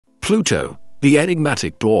Pluto, the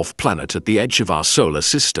enigmatic dwarf planet at the edge of our solar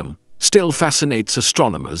system, still fascinates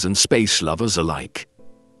astronomers and space lovers alike.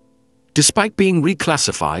 Despite being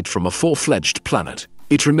reclassified from a full-fledged planet,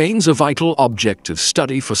 it remains a vital object of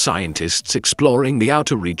study for scientists exploring the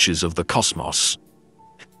outer reaches of the cosmos.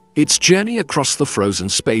 Its journey across the frozen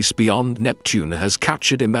space beyond Neptune has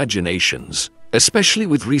captured imaginations, especially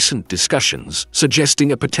with recent discussions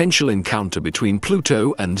suggesting a potential encounter between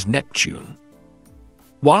Pluto and Neptune.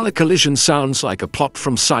 While a collision sounds like a plot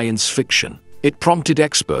from science fiction, it prompted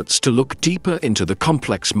experts to look deeper into the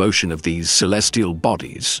complex motion of these celestial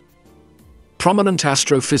bodies. Prominent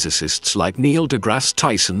astrophysicists like Neil deGrasse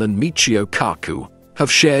Tyson and Michio Kaku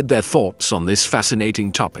have shared their thoughts on this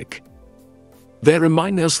fascinating topic. They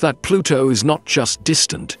remind us that Pluto is not just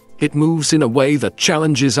distant, it moves in a way that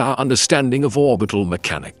challenges our understanding of orbital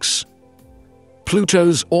mechanics.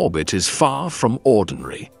 Pluto's orbit is far from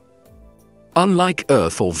ordinary. Unlike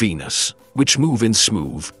Earth or Venus, which move in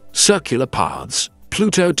smooth, circular paths,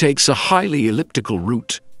 Pluto takes a highly elliptical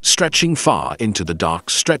route, stretching far into the dark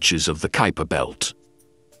stretches of the Kuiper Belt.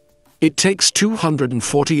 It takes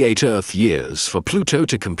 248 Earth years for Pluto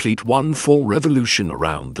to complete one full revolution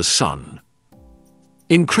around the Sun.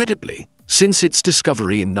 Incredibly, since its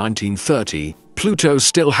discovery in 1930, Pluto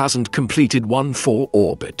still hasn't completed one full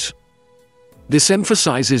orbit. This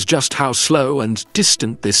emphasizes just how slow and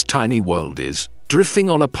distant this tiny world is, drifting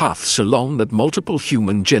on a path so long that multiple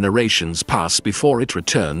human generations pass before it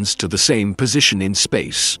returns to the same position in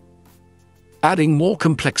space. Adding more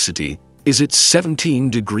complexity is its 17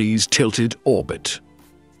 degrees tilted orbit.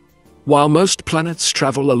 While most planets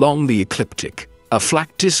travel along the ecliptic, a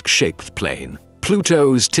flat disk-shaped plane,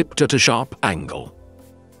 Pluto is tipped at a sharp angle.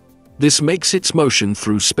 This makes its motion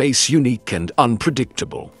through space unique and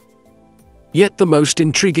unpredictable. Yet the most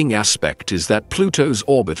intriguing aspect is that Pluto's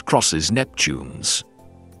orbit crosses Neptune's.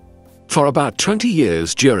 For about 20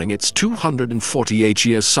 years during its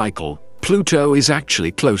 248-year cycle, Pluto is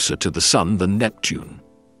actually closer to the Sun than Neptune.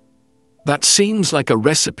 That seems like a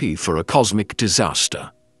recipe for a cosmic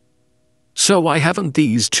disaster. So why haven't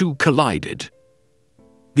these two collided?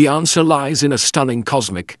 The answer lies in a stunning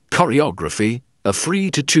cosmic choreography, a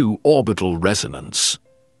 3-to-2 orbital resonance.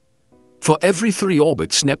 For every 3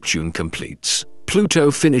 orbits Neptune completes,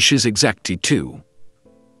 Pluto finishes exactly 2.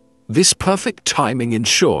 This perfect timing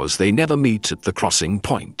ensures they never meet at the crossing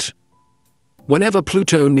point. Whenever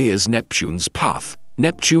Pluto nears Neptune's path,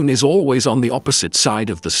 Neptune is always on the opposite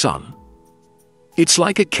side of the Sun. It's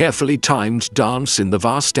like a carefully timed dance in the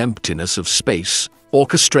vast emptiness of space,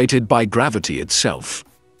 orchestrated by gravity itself.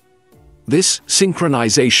 This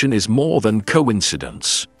synchronization is more than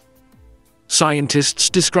coincidence. Scientists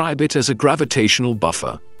describe it as a gravitational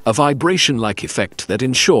buffer, a vibration-like effect that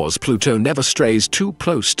ensures Pluto never strays too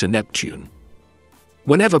close to Neptune.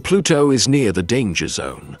 Whenever Pluto is near the danger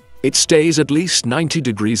zone, it stays at least 90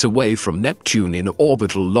 degrees away from Neptune in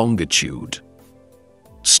orbital longitude.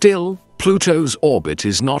 Still, Pluto's orbit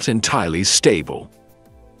is not entirely stable.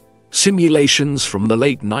 Simulations from the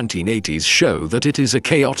late 1980s show that it is a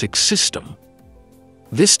chaotic system.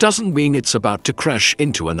 This doesn't mean it's about to crash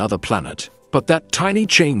into another planet, but that tiny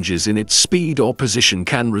changes in its speed or position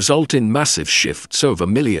can result in massive shifts over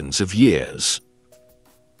millions of years.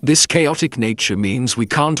 This chaotic nature means we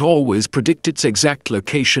can't always predict its exact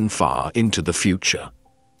location far into the future.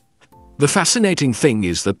 The fascinating thing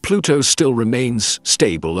is that Pluto still remains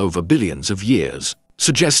stable over billions of years,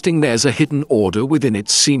 suggesting there's a hidden order within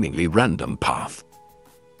its seemingly random path.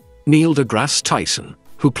 Neil deGrasse Tyson,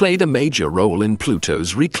 who played a major role in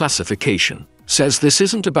Pluto's reclassification, says this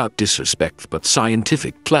isn't about disrespect but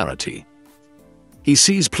scientific clarity. He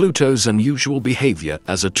sees Pluto's unusual behavior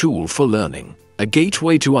as a tool for learning, a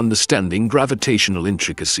gateway to understanding gravitational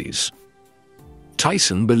intricacies.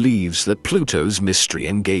 Tyson believes that Pluto's mystery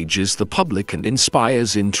engages the public and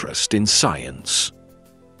inspires interest in science.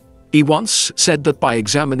 He once said that by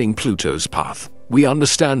examining Pluto's path, we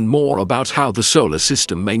understand more about how the solar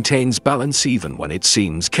system maintains balance even when it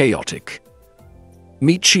seems chaotic.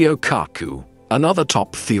 Michio Kaku, another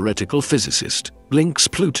top theoretical physicist, links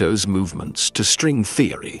Pluto's movements to string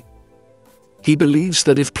theory. He believes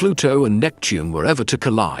that if Pluto and Neptune were ever to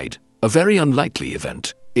collide, a very unlikely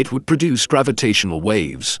event, it would produce gravitational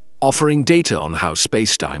waves, offering data on how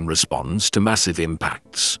spacetime responds to massive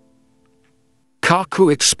impacts.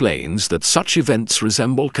 Kaku explains that such events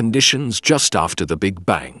resemble conditions just after the Big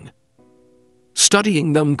Bang.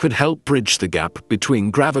 Studying them could help bridge the gap between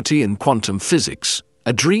gravity and quantum physics,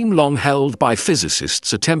 a dream long held by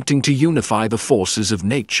physicists attempting to unify the forces of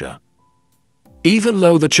nature. Even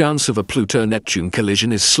though the chance of a Pluto-Neptune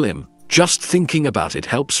collision is slim, Just thinking about it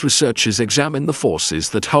helps researchers examine the forces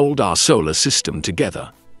that hold our solar system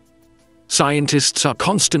together. Scientists are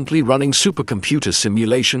constantly running supercomputer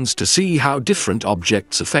simulations to see how different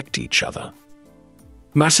objects affect each other.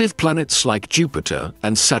 Massive planets like Jupiter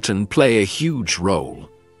and Saturn play a huge role.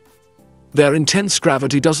 Their intense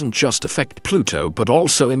gravity doesn't just affect Pluto but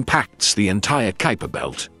also impacts the entire Kuiper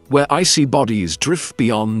belt, where icy bodies drift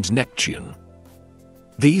beyond Neptune.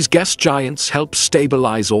 These gas giants help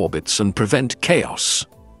stabilize orbits and prevent chaos.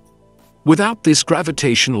 Without this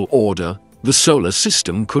gravitational order, the solar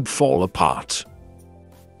system could fall apart.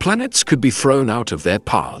 Planets could be thrown out of their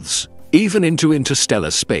paths, even into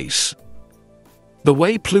interstellar space. The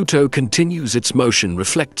way Pluto continues its motion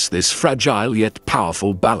reflects this fragile yet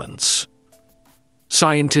powerful balance.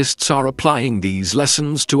 Scientists are applying these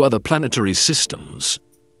lessons to other planetary systems.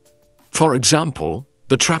 For example,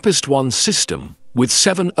 the TRAPPIST-1 system, with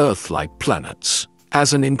 7 Earth-like planets,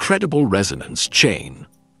 has an incredible resonance chain.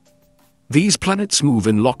 These planets move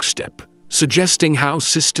in lockstep, suggesting how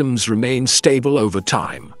systems remain stable over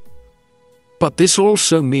time. But this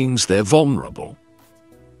also means they're vulnerable.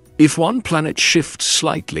 If one planet shifts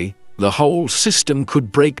slightly, the whole system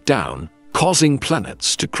could break down, causing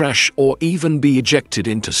planets to crash or even be ejected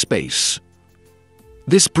into space.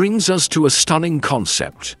 This brings us to a stunning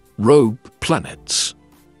concept: rogue planets.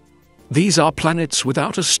 These are planets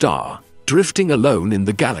without a star, drifting alone in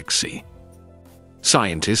the galaxy.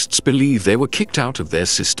 Scientists believe they were kicked out of their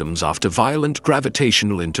systems after violent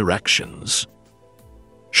gravitational interactions.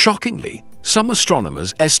 Shockingly, some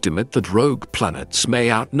astronomers estimate that rogue planets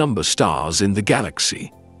may outnumber stars in the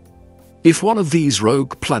galaxy. If one of these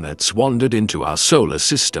rogue planets wandered into our solar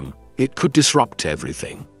system, it could disrupt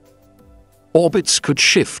everything. Orbits could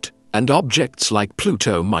shift, and objects like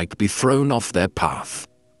Pluto might be thrown off their path.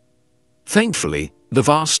 Thankfully, the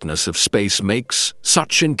vastness of space makes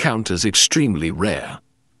such encounters extremely rare.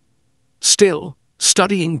 Still,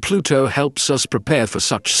 studying Pluto helps us prepare for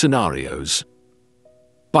such scenarios.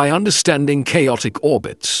 By understanding chaotic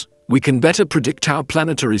orbits, we can better predict how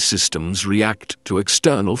planetary systems react to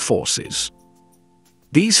external forces.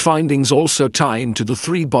 These findings also tie into the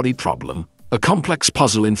three-body problem, a complex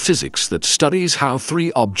puzzle in physics that studies how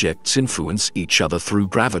 3 objects influence each other through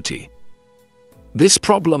gravity. This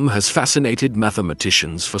problem has fascinated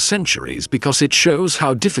mathematicians for centuries because it shows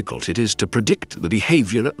how difficult it is to predict the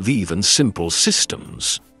behavior of even simple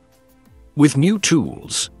systems. With new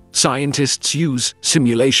tools, scientists use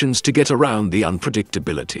simulations to get around the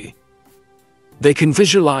unpredictability. They can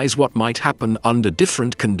visualize what might happen under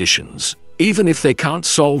different conditions, even if they can't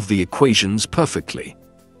solve the equations perfectly.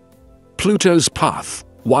 Pluto's path,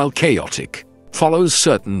 while chaotic, follows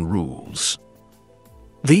certain rules.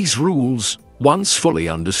 These rules, once fully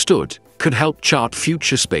understood, could help chart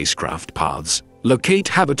future spacecraft paths, locate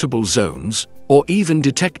habitable zones, or even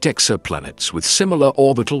detect exoplanets with similar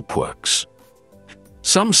orbital quirks.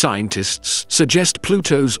 Some scientists suggest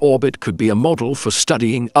Pluto's orbit could be a model for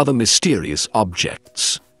studying other mysterious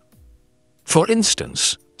objects. For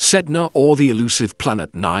instance, Sedna or the elusive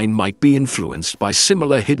Planet 9 might be influenced by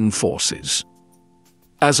similar hidden forces.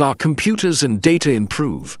 As our computers and data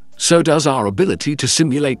improve, so does our ability to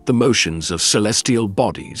simulate the motions of celestial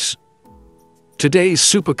bodies. Today's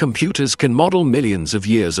supercomputers can model millions of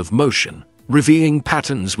years of motion, revealing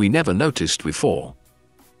patterns we never noticed before.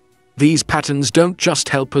 These patterns don't just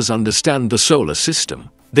help us understand the solar system,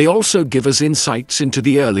 they also give us insights into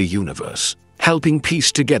the early universe, helping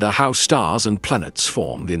piece together how stars and planets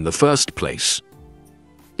formed in the first place.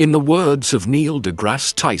 In the words of Neil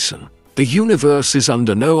deGrasse Tyson, "The universe is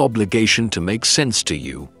under no obligation to make sense to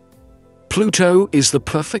you." Pluto is the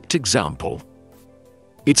perfect example.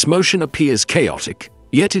 Its motion appears chaotic,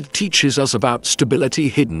 yet it teaches us about stability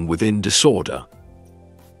hidden within disorder.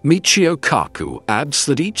 Michio Kaku adds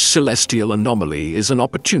that each celestial anomaly is an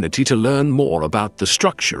opportunity to learn more about the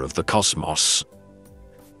structure of the cosmos.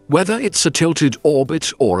 Whether it's a tilted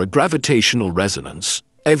orbit or a gravitational resonance,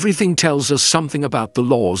 everything tells us something about the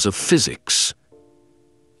laws of physics.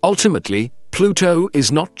 Ultimately, Pluto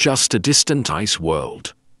is not just a distant ice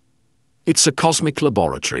world. It's a cosmic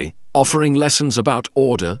laboratory, offering lessons about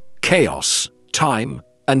order, chaos, time,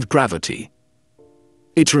 and gravity.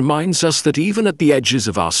 It reminds us that even at the edges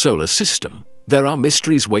of our solar system, there are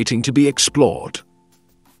mysteries waiting to be explored.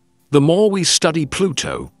 The more we study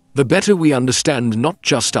Pluto, the better we understand not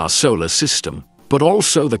just our solar system, but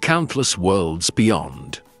also the countless worlds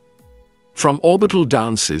beyond. From orbital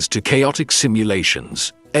dances to chaotic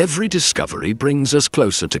simulations, every discovery brings us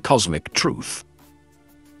closer to cosmic truth.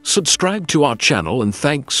 Subscribe to our channel and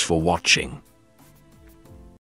thanks for watching.